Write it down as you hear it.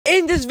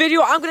In this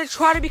video, I'm gonna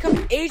try to become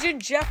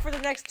AsianJeff for the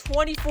next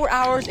 24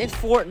 hours in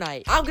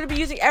Fortnite. I'm gonna be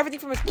using everything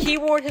from his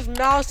keyboard, his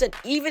mouse, and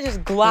even his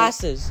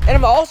glasses. And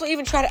I'm also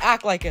even trying to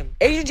act like him.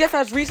 AsianJeff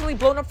has recently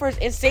blown up for his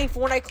insane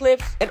Fortnite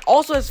clips and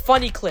also his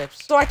funny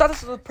clips. So I thought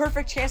this was the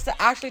perfect chance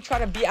to actually try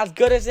to be as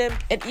good as him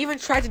and even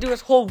try to do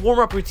his whole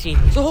warm-up routine.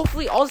 So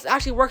hopefully all this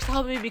actually works to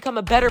help me become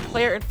a better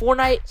player in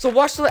Fortnite. So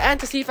watch till the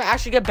end to see if I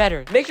actually get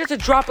better. Make sure to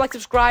drop, like,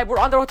 subscribe. We're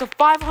on the road to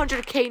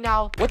 500k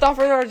now. Without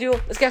further ado,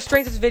 let's get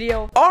straight to this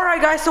video.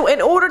 Alright guys, so in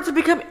order to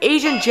become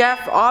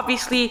AsianJeff,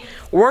 obviously,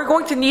 we're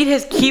going to need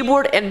his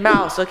keyboard and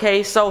mouse,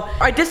 okay? So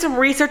I did some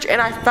research and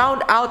I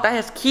found out that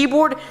his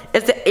keyboard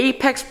is the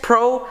Apex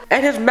Pro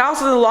and his mouse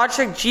is the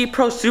Logitech G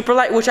Pro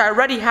Superlight, which I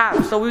already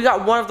have. So we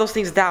got one of those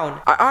things down.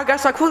 Alright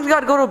guys, so I quickly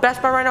gotta go to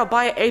Best Buy right now,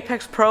 buy an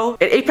Apex Pro.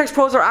 And Apex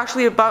Pros are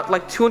actually about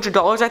like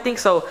 $200, I think,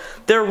 so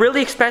they're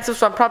really expensive,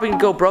 so I'm probably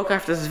gonna go broke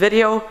after this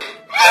video.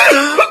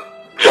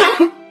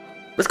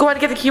 Let's go ahead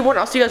and get the keyboard.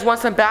 I'll see you guys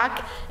once I'm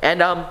back. And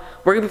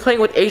we're gonna be playing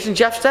with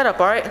AsianJeff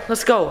setup, alright?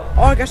 Let's go.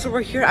 Alright guys, so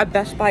we're here at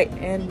Best Buy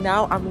and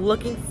now I'm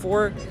looking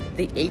for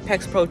the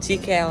Apex Pro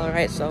TKL,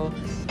 alright? So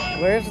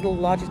where's the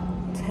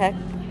Logitech?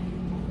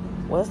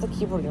 What is the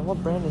keyboard again?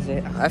 What brand is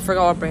it? I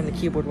forgot what brand the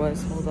keyboard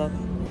was. Hold up.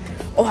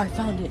 Oh, I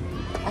found it.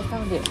 I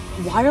found it.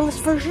 Wireless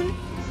version?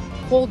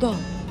 Hold up.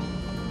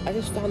 I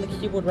just found the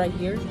keyboard right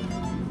here.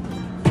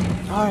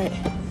 Alright.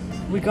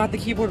 We got the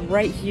keyboard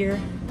right here.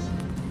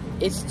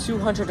 It's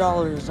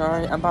 $200,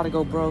 alright? I'm about to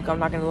go broke, I'm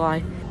not gonna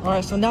lie.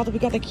 Alright, so now that we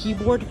got the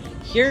keyboard,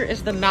 here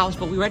is the mouse,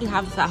 but we already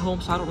have this at home,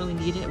 so I don't really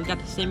need it. We got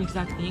the same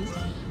exact thing.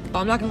 But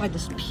I'm not gonna lie,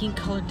 this pink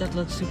color does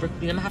look super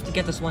clean. I'm gonna have to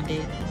get this one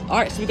day.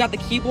 Alright, so we got the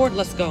keyboard,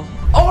 let's go.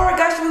 Alright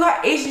guys, so we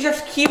got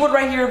AsianJeff's keyboard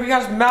right here. We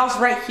got his mouse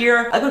right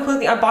here. I'm gonna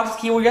quickly unbox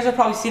his keyboard. You guys have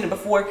probably seen it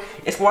before.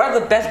 It's one of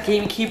the best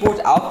gaming keyboards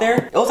out there.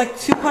 It was like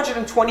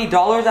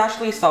 $220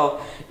 actually, so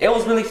it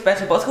was really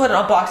expensive. But let's go ahead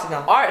and unbox it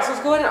now. Alright, so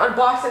let's go ahead and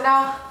unbox it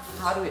now.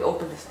 How do we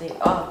open this thing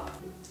up?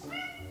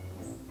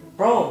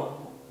 Bro,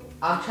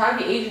 I'm trying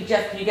to be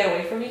AsianJeff. Can you get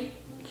away from me?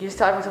 Can you just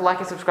tell everyone to like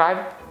and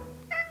subscribe?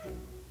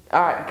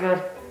 Alright,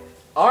 good.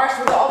 Alright, so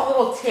we got all the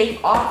little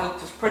tape off.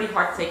 It's just pretty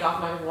hard to take off,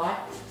 not gonna lie.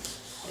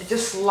 And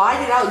just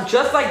slide it out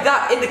just like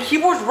that. And the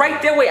keyboard's right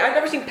there. Wait, I've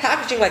never seen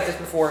packaging like this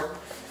before.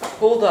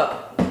 Hold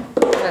up.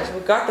 Okay, so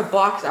we got the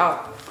box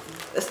out.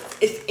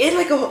 It's in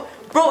like a...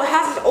 Bro, it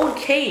has its own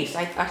case.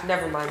 Actually,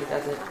 never mind, it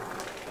doesn't.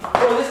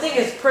 Bro, this thing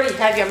is pretty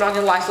heavy, I'm not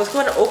gonna lie. So let's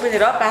go ahead and open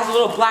it up. It has a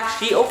little black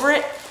sheet over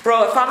it.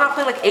 Bro, if I'm not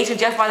playing like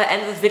AsianJeff by the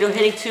end of this video,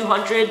 hitting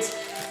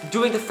 200s,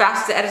 doing the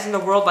fastest edits in the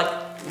world, like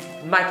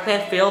my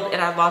plan failed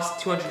and I lost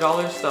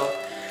 $200, so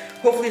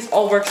hopefully this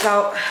all works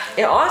out.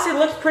 It honestly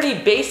looks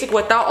pretty basic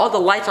without all the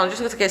lights on. It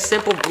just looks like a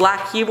simple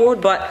black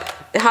keyboard, but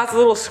it has a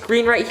little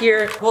screen right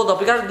here. Hold up,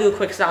 we gotta do a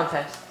quick sound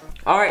test.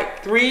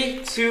 Alright,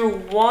 3, 2,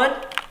 1.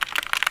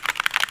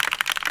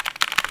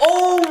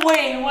 Oh,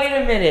 wait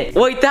a minute.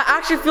 Wait, that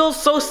actually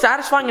feels so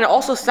satisfying and it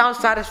also sounds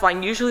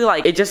satisfying. Usually,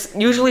 like,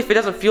 usually if it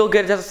doesn't feel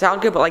good, it doesn't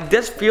sound good, but like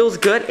this feels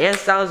good and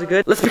sounds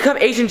good. Let's become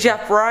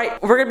AsianJeff,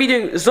 right? We're gonna be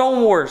doing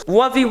zone wars,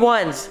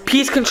 1v1s,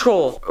 peace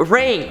control,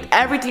 rain,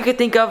 everything you can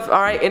think of,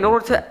 all right, in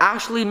order to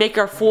actually make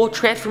our full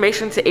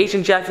transformation to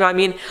AsianJeff, you know what I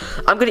mean?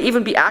 I'm gonna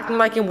even be acting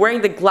like him,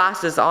 wearing the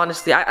glasses,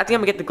 honestly. I think I'm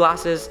gonna get the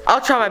glasses.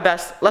 I'll try my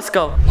best. Let's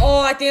go. Oh,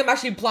 I think I'm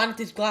actually blind with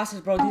these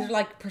glasses, bro. These are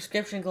like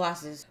prescription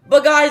glasses.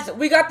 But guys,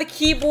 we got the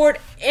keyboard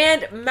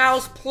and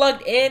mouse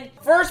plugged in.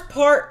 First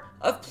part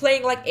of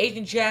playing like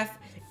AsianJeff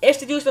is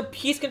to do some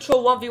peace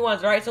control 1v1s,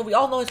 alright? So we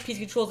all know his peace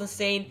control is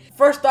insane.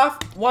 First off,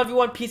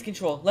 1v1 peace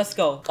control. Let's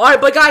go. Alright,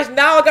 but guys,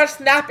 now I gotta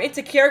snap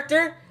into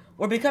character.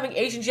 We're becoming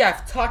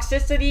AsianJeff.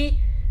 Toxicity,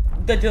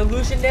 the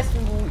delusionness,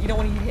 you know,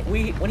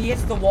 when he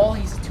hits the wall,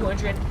 he's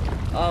 200.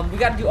 We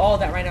gotta do all of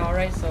that right now,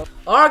 alright? So,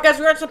 alright guys,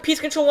 we're on some peace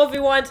control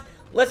 1v1s.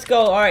 Let's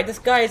go. Alright, this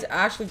guy is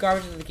actually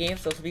garbage in the game,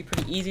 so it'll be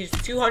pretty easy.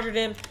 Just 200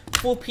 him,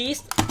 full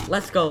peace.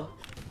 Let's go.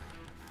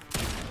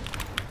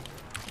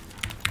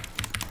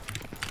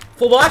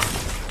 Full box.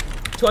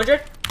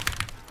 200.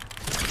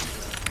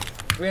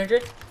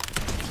 300.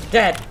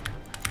 Dead.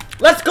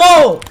 Let's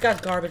go! This guy's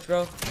garbage,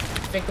 bro.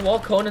 Fake the wall.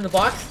 Cone in the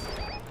box.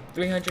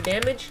 300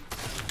 damage.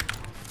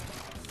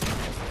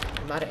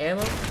 I'm out of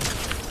ammo.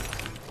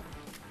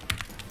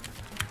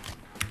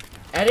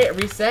 Edit.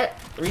 Reset.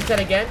 Reset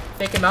again.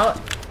 Fake him out.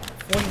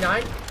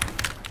 49.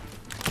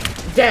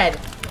 Dead.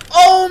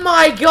 Oh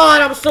my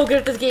god, I'm so good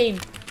at this game.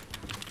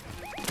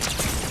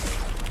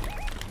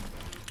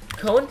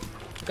 Cone.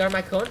 Got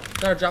my cone.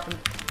 Gotta drop him.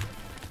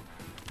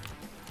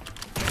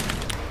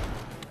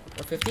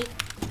 150.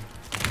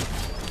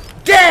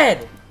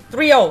 Dead!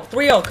 3-0.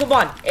 3-0. Come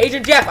on.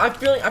 AsianJeff, I'm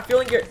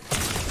feeling your...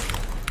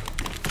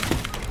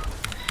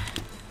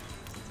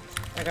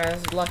 That guy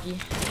is lucky.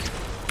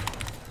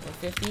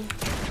 150.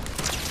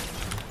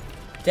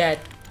 Dead.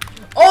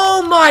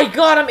 Oh my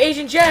god, I'm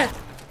AsianJeff!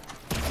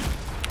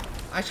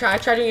 I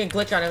tried doing a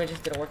glitch on him, it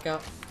just didn't work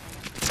out.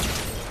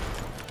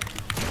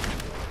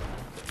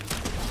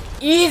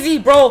 Easy,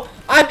 bro!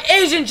 I'm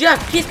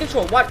AsianJeff! Peace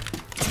control, what?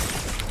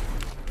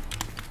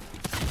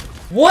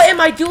 What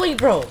am I doing,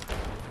 bro?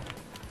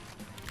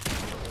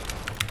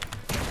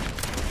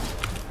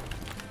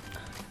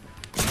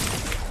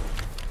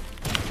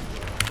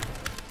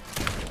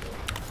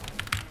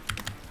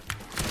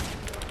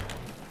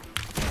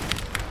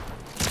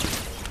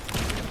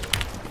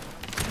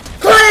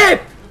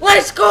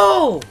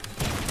 go!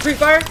 Free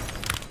fire.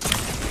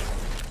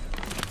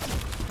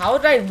 How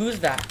did I lose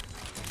that?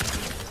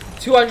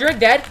 200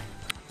 dead.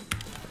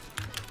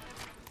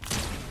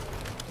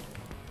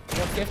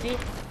 150.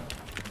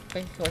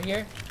 Okay, go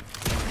here.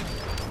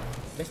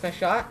 Missed my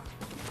shot.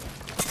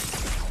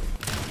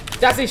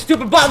 That's a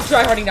stupid bot. I'm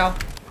tryharding now.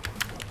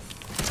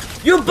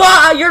 You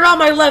bot! You're on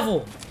my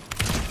level.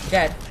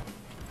 Dead.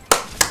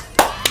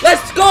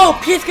 Let's go!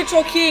 PS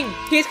control king.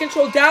 PS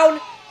control down.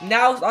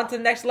 Now on to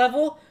the next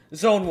level.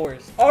 Zone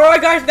wars.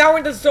 Alright guys, now we're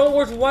in the zone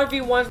wars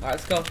 1v1. Alright,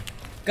 let's go.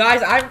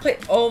 Guys, I haven't played.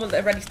 Oh,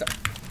 already start.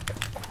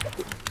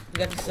 We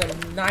got some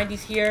 90s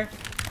here.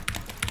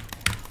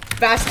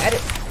 Fast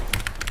edit.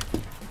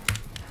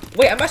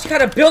 Wait, I'm actually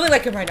kind of building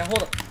like him right now.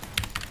 Hold on.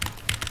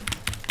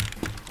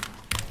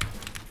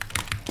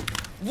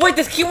 Wait,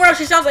 this keyword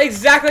actually sounds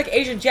exactly like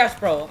AsianJeff,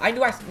 bro. I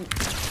knew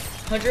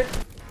 100.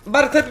 I'm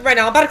about to clip it right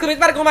now. I'm about to clip it. It's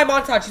about to go in my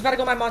montage. It's about to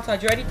go in my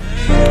montage. You ready?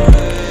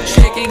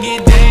 Shit can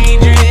get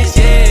dangerous,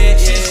 yeah.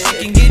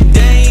 Shit can get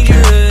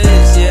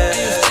dangerous, yeah.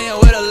 Staying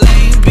with a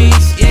lame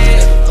beast,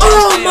 yeah.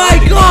 Oh my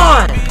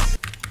god!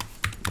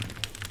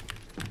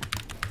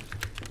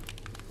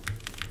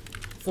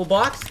 Full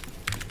box.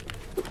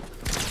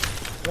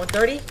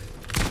 130.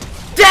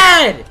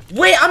 Dead!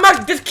 Wait, I'm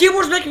not. This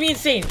keyboard's making me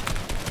insane.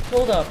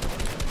 Hold up.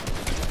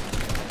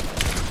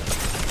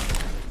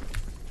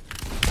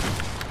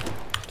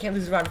 Can't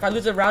lose a round. If I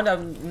lose a round,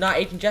 I'm not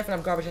AsianJeff and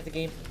I'm garbage at the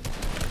game.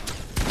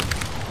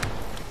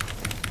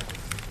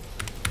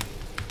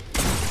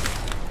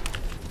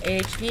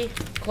 AHP,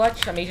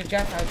 clutch. I'm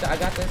AsianJeff. I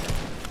got this.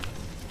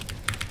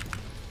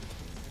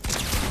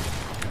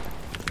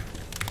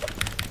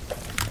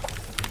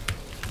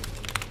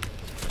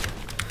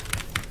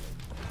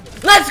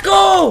 Let's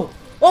go!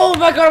 Oh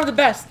my god, I'm the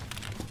best.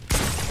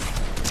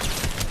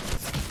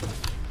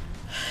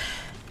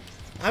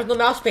 I have no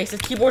mouse space. This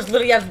keyboard's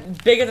literally as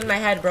bigger than my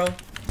head, bro.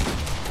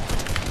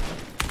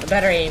 A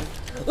better aim.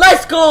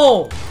 Let's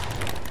go!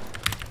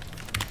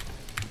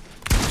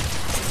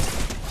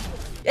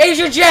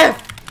 AsianJeff!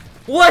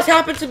 What's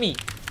happened to me?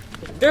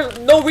 There's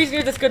no reason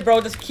you're this good,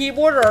 bro. This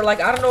keyboard or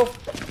like, I don't know if...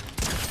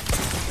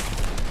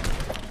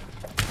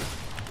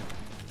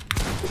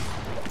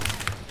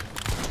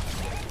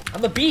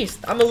 I'm a beast.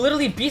 I'm a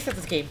literally beast at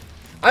this game.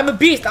 I'm a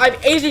beast. I'm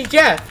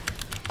AsianJeff.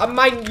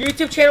 My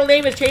YouTube channel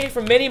name is changing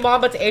from Mini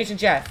Mamba to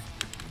AsianJeff.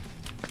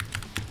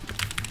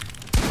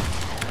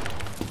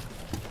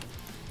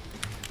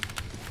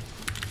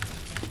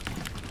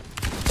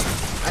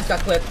 I just got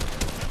clipped.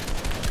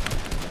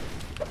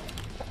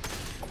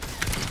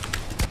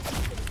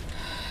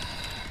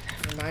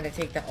 Never mind, I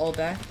take that all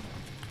back.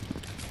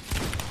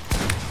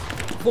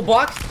 Full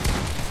box.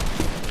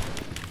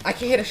 I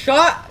can't hit a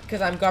shot because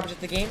I'm garbage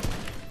at the game.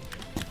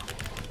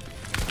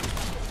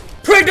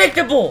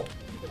 Predictable!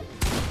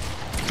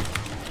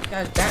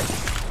 Guys, that.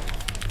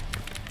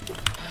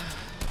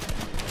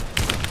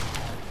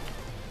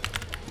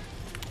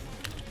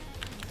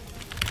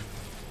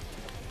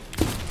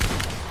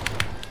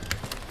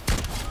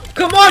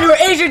 Come on, you're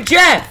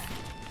AsianJeff!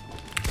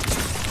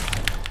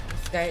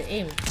 This guy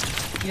aim.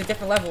 He's a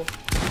different level.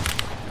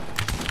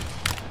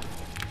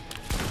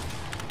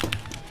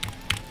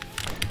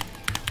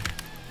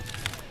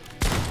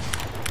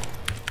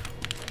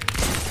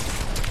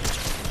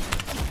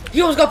 He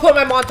almost got put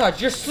in my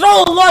montage. You're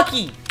so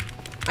lucky!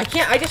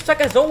 I just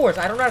suck at Zone Wars.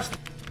 I don't know how to...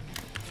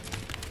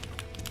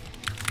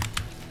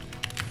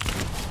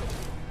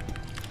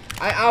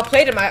 I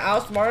outplayed him. I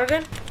outsmarted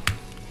him.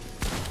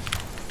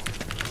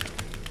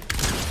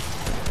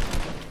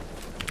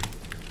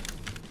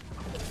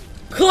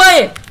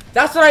 Clip!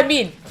 That's what I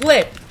mean.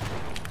 Clip.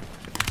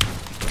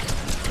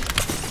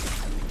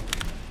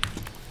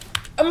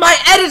 My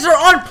edits are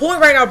on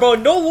point right now, bro.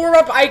 No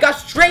warm-up. I got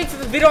straight to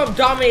the video. I'm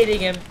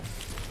dominating him.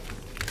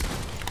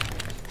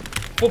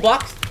 Full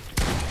box.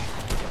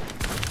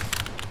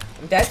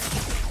 I'm dead.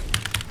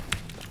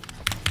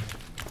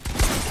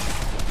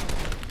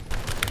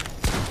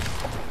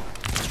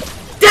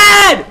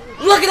 Dead!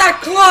 Look at that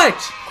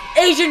clutch!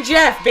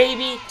 AsianJeff,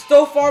 baby.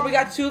 So far, we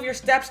got 2 of your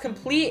steps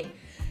complete.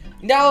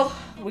 Now,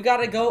 we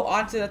gotta go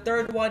on to the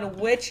third one,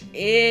 which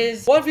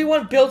is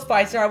 1v1 build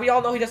fights. Alright, we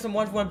all know he does some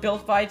 1v1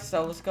 build fights,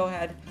 so let's go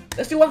ahead.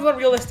 Let's do 1v1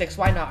 realistics.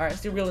 Why not? Alright,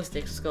 let's do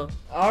realistics. Let's go.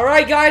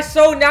 Alright, guys.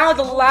 So now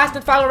the last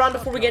and final round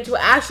before we get into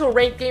an actual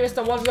ranked game is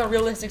the 1v1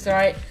 realistics.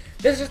 Alright,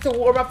 this is just a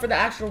warm up for the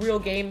actual real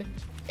game.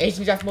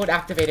 AsianJeff mode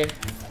activated.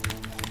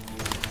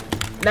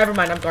 Never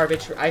mind, I'm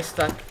garbage. I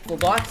stuck. Full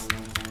box.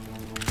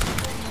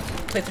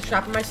 Place a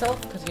trap on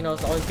myself because you know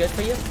it's always good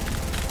for you.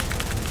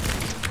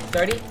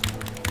 30.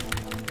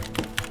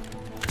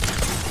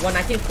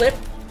 119 clip.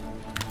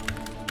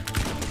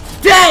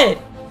 Dead!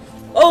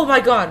 Oh my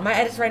god, my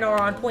edits right now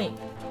are on point.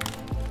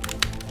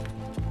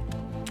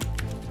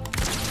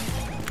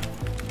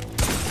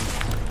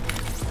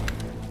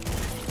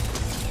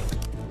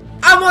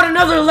 I'm on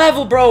another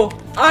level, bro.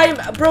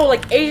 Bro,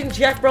 like,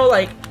 AsianJeff, bro,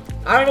 like,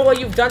 I don't know what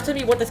you've done to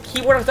me, what this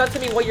keyword has done to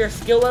me, what your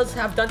skills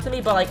have done to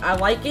me, but, like, I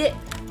like it.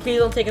 Please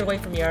don't take it away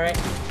from me, alright?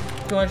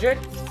 200.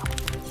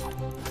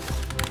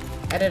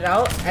 Edit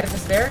out. Edit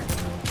this there.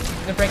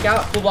 gonna break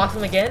out. Full box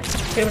him again.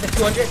 Hit him with a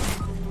 200.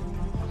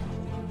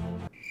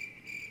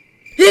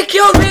 He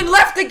killed me and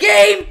left the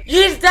game!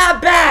 He's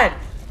that bad!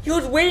 He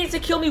was waiting to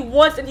kill me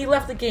once and he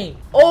left the game.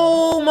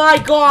 Oh my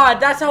god,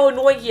 that's how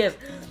annoying he is.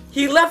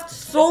 He left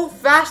so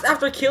fast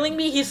after killing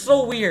me, he's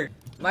so weird.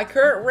 My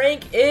current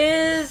rank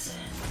is...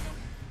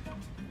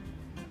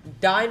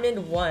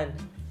 Diamond 1.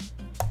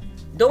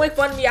 Don't make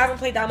fun of me, I haven't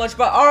played that much,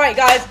 but alright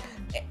guys.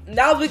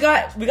 Now we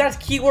got his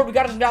keyword, we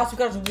got his mouse, we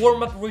got his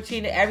warm-up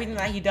routine and everything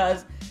that he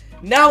does.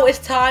 Now it's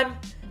time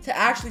to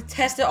actually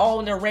test it all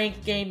in a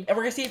ranked game. And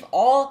we're gonna see if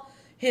all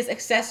his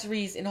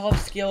accessories and all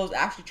his skills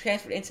actually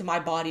transferred into my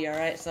body,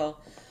 alright? So,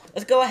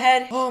 let's go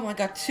ahead. Oh my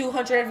god,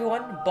 200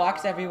 everyone.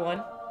 Box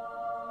everyone.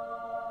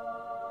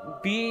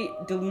 Be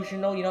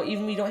delusional, you know,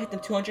 even when you don't hit them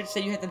 200,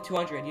 say you hit them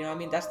 200, you know what I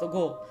mean? That's the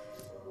goal.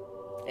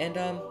 And,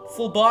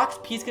 full box,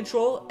 piece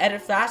control,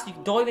 edit fast. You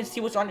don't even see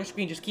what's on your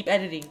screen, just keep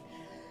editing.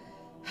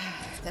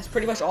 That's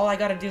pretty much all I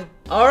gotta do.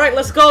 Alright,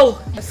 let's go.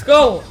 Let's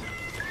go.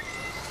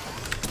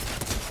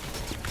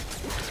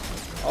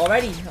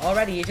 Already.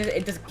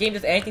 This game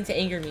does anything to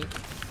anger me.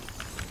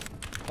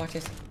 Watch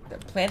this. The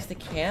plan's to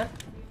camp.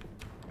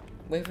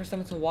 Wait for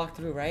someone to walk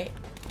through, right?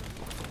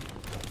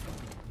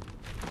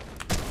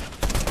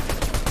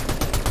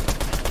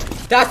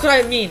 That's what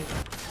I mean.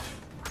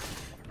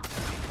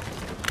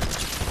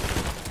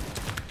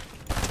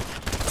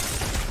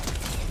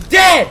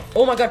 Dead!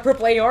 Oh my god,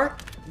 purple AR.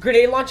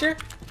 Grenade launcher.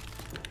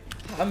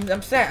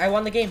 I'm set. I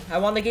won the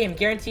game.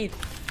 Guaranteed.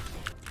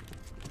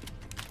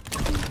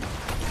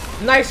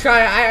 Nice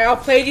try. I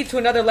outplayed you to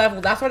another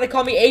level. That's why they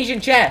call me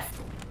AsianJeff.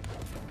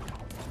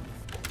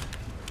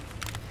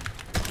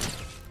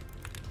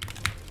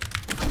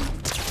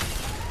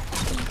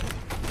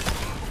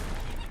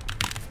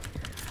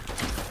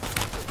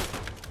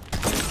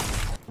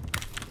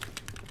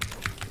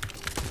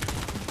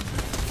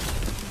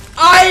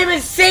 I am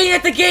insane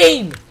at the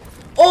game!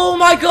 Oh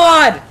my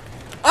god!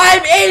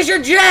 I'm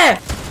AsianJeff!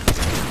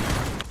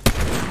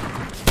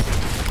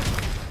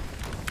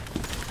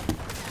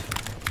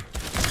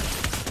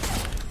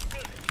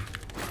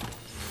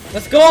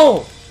 Let's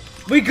go!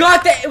 We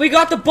got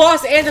the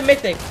boss and the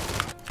mythic.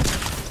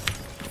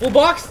 Full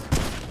box.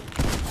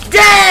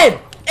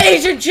 Dead!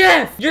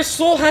 AsianJeff! Your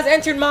soul has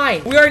entered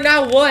mine. We are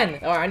now one.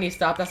 Alright, I need to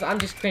stop. I'm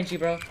just cringy,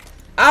 bro.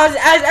 As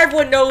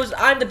everyone knows,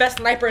 I'm the best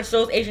sniper and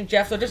so is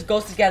AsianJeff, so it just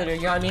goes together,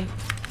 you know what I mean?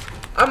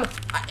 I'm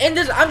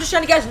just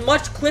trying to get as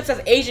much clips as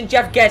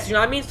AsianJeff gets, you know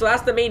what I mean? So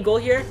that's the main goal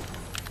here.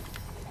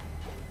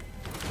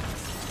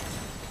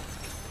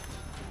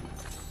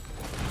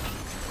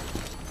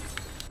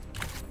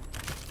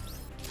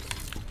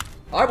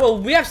 Alright, well,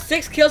 we have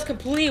 6 kills,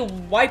 completely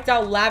wiped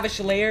out Lavish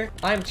Layer.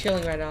 I'm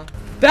chilling right now.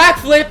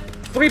 Backflip!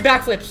 3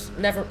 backflips.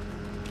 Never.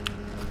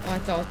 Oh, I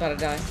thought I was about to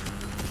die.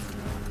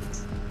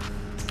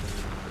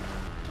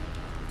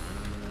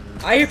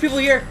 I hear people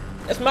here.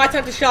 It's my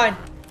time to shine.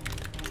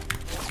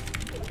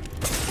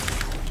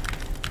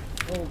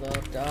 Hold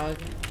up, dog.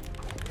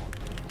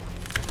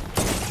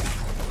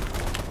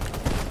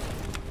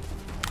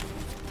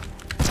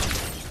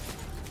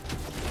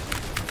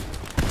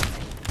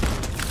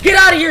 Get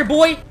out of here,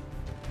 boy!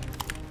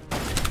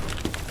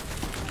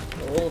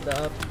 Hold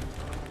up.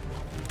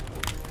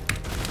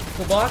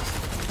 Full box.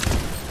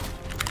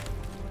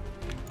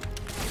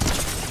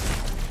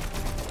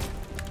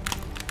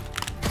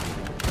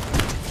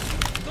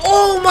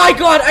 Oh my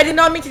god! I did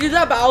not mean to do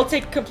that, but I'll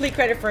take complete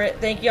credit for it.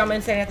 Thank you, I'm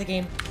insane at the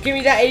game. Give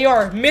me that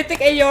AR.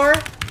 Mythic AR.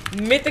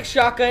 Mythic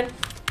shotgun.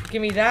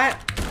 Give me that.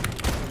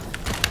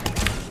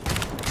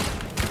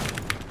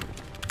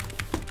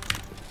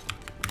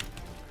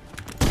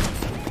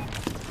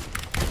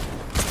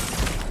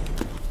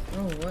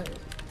 Oh, what?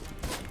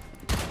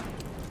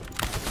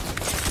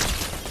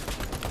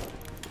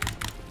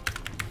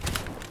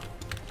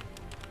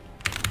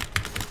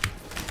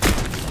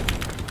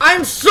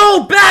 I'm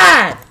so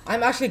bad!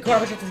 I'm actually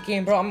garbage at this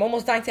game, bro. I'm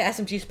almost dying to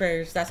SMG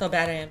sprayers. That's how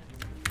bad I am.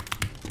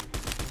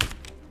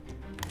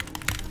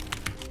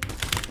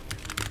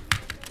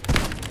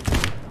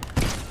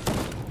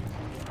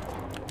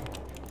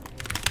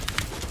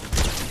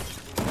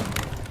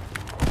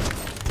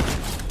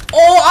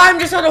 Oh, I'm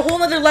just on a whole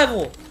nother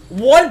level.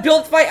 One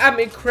build fight, I'm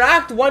in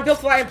cracked. One build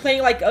fight, I'm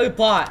playing like a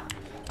bot.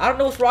 I don't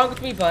know what's wrong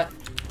with me, but...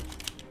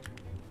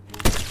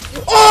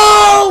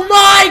 Oh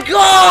my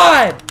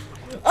god!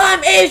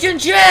 I'm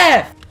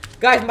AsianJeff!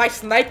 Guys, my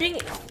sniping,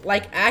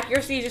 like,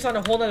 accuracy is just on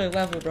a whole nother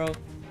level, bro.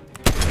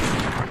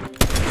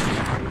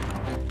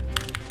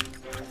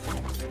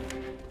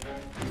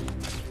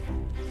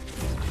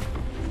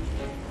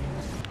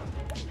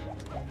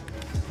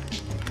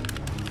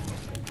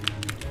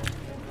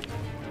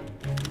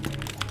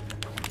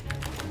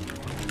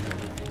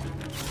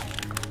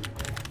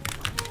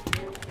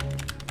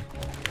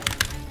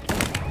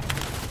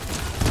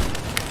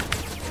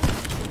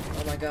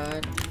 Oh my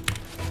god.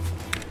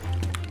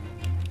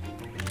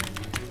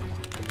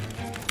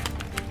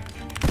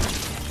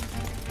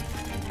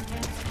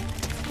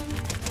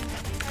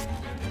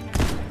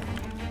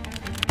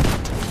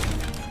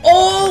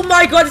 Oh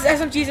my god, this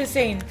SMG is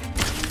insane.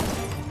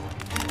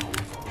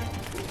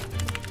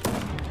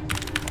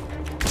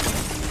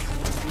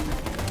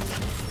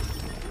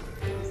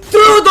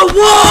 the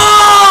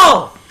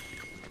wall!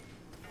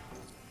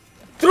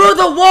 Through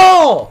the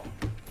wall!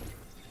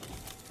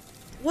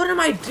 What am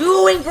I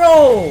doing,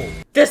 bro?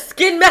 The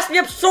skin messed me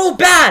up so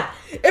bad.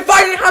 If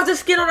I didn't have the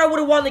skin on, I would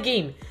have won the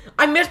game.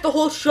 I missed the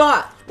whole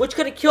shot, which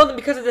could have killed him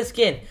because of the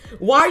skin.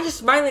 Why are you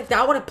smiling like that?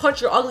 I want to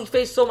punch your ugly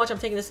face so much. I'm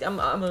taking this. I'm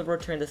gonna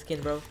return the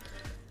skin, bro.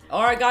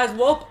 Alright guys,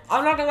 well,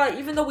 I'm not gonna lie,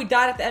 even though we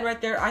died at the end right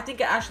there, I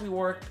think it actually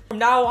worked. From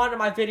now on in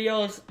my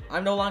videos,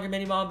 I'm no longer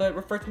Mini Mamba.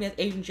 Refer to me as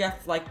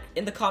AsianJeff, like,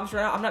 in the comments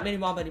right now. I'm not Mini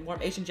Mamba anymore, I'm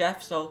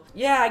AsianJeff. So,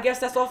 yeah, I guess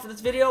that's all for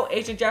this video.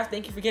 AsianJeff,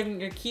 thank you for giving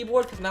me your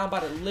keyboard, because now I'm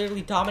about to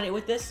literally dominate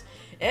with this.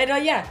 And,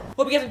 yeah,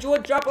 hope you guys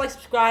enjoyed. Drop a like,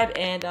 subscribe,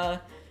 and,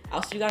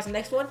 I'll see you guys in the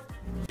next one.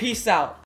 Peace out.